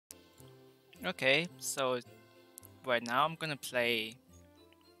Okay, so right now I'm gonna play.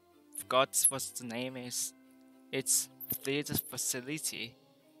 Forgot what the name is. It's Theater Facility.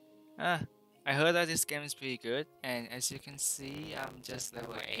 Ah, I heard that this game is pretty good, and as you can see, I'm just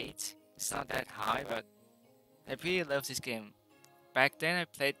level 8. It's not that high, but I really love this game. Back then, I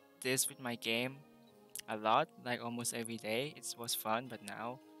played this with my game a lot, like almost every day. It was fun, but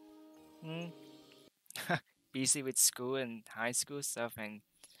now, hmm, busy with school and high school stuff, and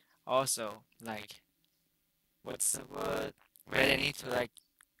also like what's the word? Where I need to like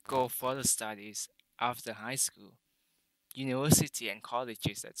go further studies after high school, university and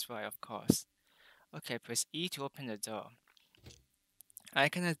colleges. That's why, of course. Okay, press E to open the door. I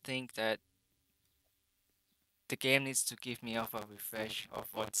kind of think that the game needs to give me off a refresh of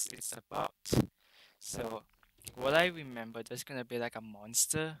what it's about. So, what I remember, there's gonna be like a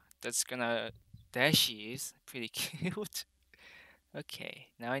monster that's gonna. There she is, pretty cute. Okay,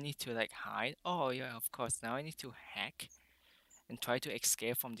 now I need to like hide. Oh yeah, of course. Now I need to hack and try to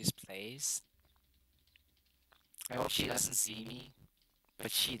escape from this place. I hope she doesn't see me,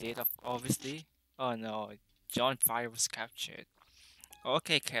 but she did, obviously. Oh no, John Fire was captured.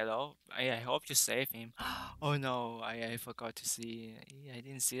 Okay, Kello, I hope you save him. Oh no, I forgot to see. I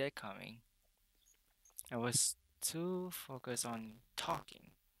didn't see that coming. I was too focused on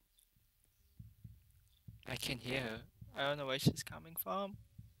talking. I can hear her. I don't know where she's coming from.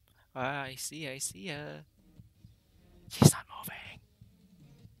 Ah, I see her. She's not moving.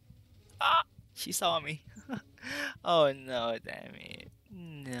 Ah, she saw me. Oh no, damn it.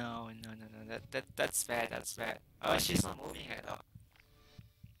 No, no, no, no. That's bad. That's bad. Oh, she's not moving at all.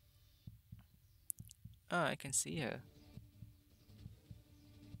 Oh, I can see her.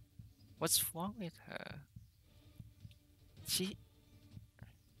 What's wrong with her? She.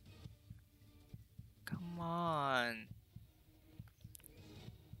 Come on.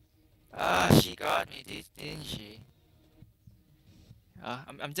 Ah, she got me, didn't she?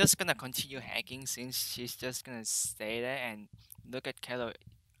 I'm just gonna continue hacking since she's just gonna stay there and look at Kello.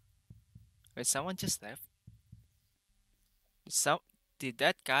 Wait, someone just left? So, did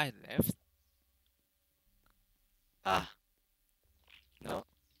that guy left? Ah, no,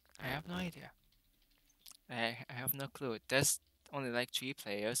 I have no idea. I have no clue. There's only like 3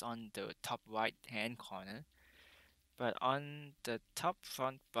 players on the top right hand corner, but on the top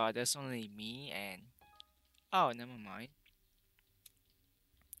front bar, there's only me and. Oh, never mind.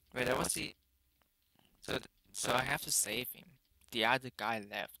 Wait, that was the. So, so I have to save him. The other guy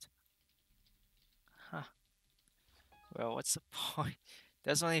left. Huh. Well, what's the point?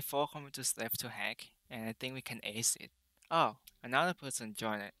 There's only 4 computers left to hack, and I think we can ace it. Oh, another person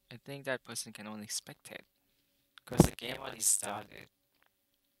joined it. I think that person can only spectate, because the game already started.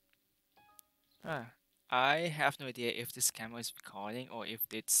 Ah, I have no idea if this camera is recording or if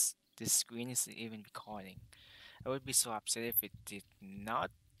this screen is even recording. I would be so upset if it did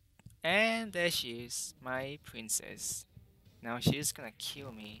not. And there she is, my princess. Now she's gonna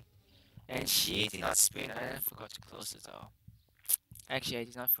kill me. And she did not sprint, I forgot to close the door. Actually, I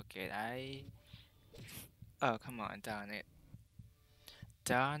did not forget. Oh, come on, darn it.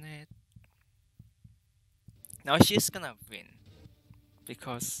 Darn it. Now she's gonna win.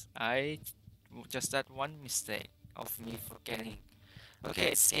 Because just that one mistake of me forgetting.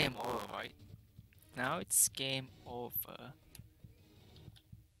 Okay, it's game over, right? Now it's game over.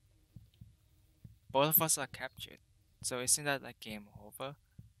 Both of us are captured. So isn't that like game over?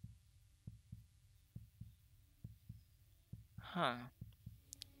 Huh,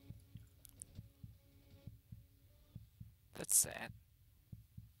 that's sad.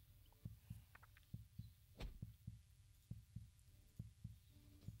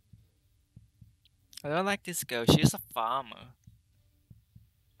 I don't like this girl. She's a farmer.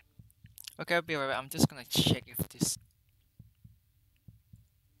 Okay, I'll be right back. I'm just gonna check if this.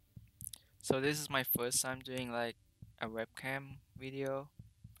 So this is my first time doing like a webcam video.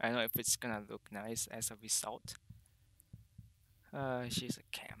 I don't know if it's gonna look nice as a result. She's a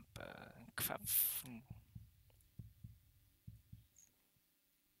camper. Crap.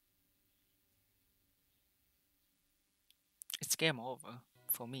 It's game over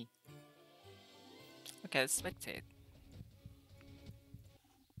for me. Okay, let's spectate.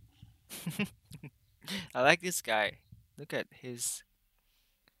 I like this guy. Look at his.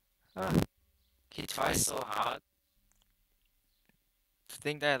 Uh, he tries so hard. The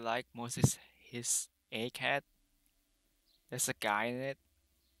thing that I like most is his A cat. There's a guy in it.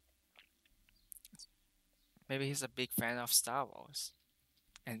 Maybe he's a big fan of Star Wars.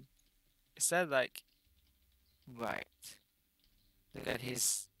 And is that like right? Look at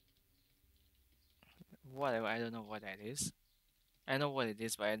his whatever. I don't know what that is. I know what it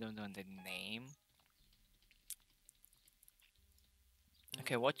is, but I don't know the name.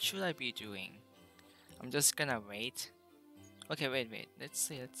 Okay, what should I be doing? I'm just gonna wait. Okay, wait. Let's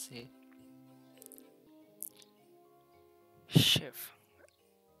see. Shift.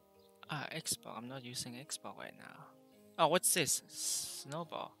 Xbox. I'm not using Xbox right now. Oh, what's this?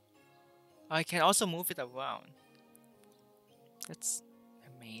 Snowball. Oh, I can also move it around. That's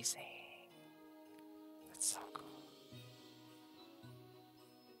amazing. That's so cool.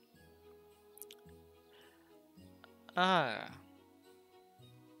 Ah,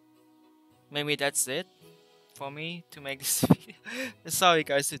 maybe that's it for me to make this video. Sorry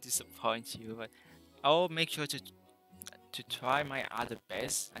guys to disappoint you, but I'll make sure to try my another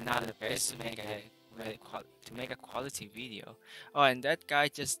best to make a quality video. Oh, and that guy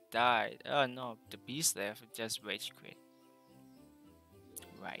just died. Oh no, the beast left just rage quit.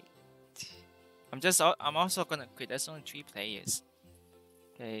 Right. I'm also gonna quit. There's only 3 players.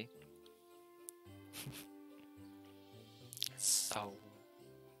 Okay. So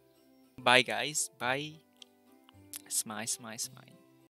bye guys. Bye. Smile.